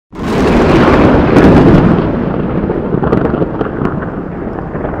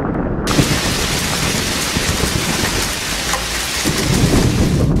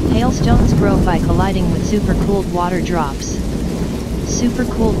supercooled water drops.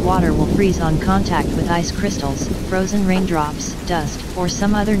 Supercooled water will freeze on contact with ice crystals, frozen raindrops, dust, or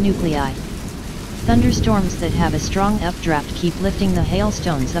some other nuclei. Thunderstorms that have a strong updraft keep lifting the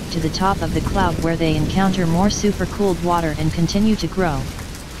hailstones up to the top of the cloud where they encounter more supercooled water and continue to grow.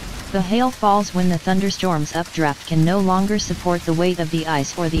 The hail falls when the thunderstorm's updraft can no longer support the weight of the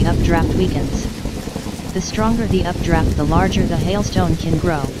ice or the updraft weakens. The stronger the updraft, the larger the hailstone can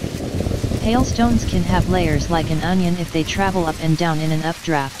grow. Hailstones can have layers like an onion if they travel up and down in an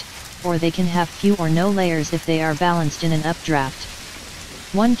updraft, or they can have few or no layers if they are balanced in an updraft.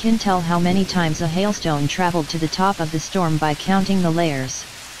 One can tell how many times a hailstone traveled to the top of the storm by counting the layers.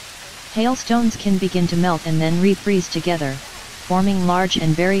 Hailstones can begin to melt and then refreeze together, forming large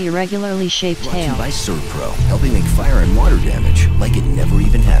and very irregularly shaped hail. Brought to you by SERVPRO, helping make fire and water damage like it never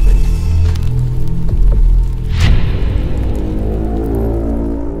even happened.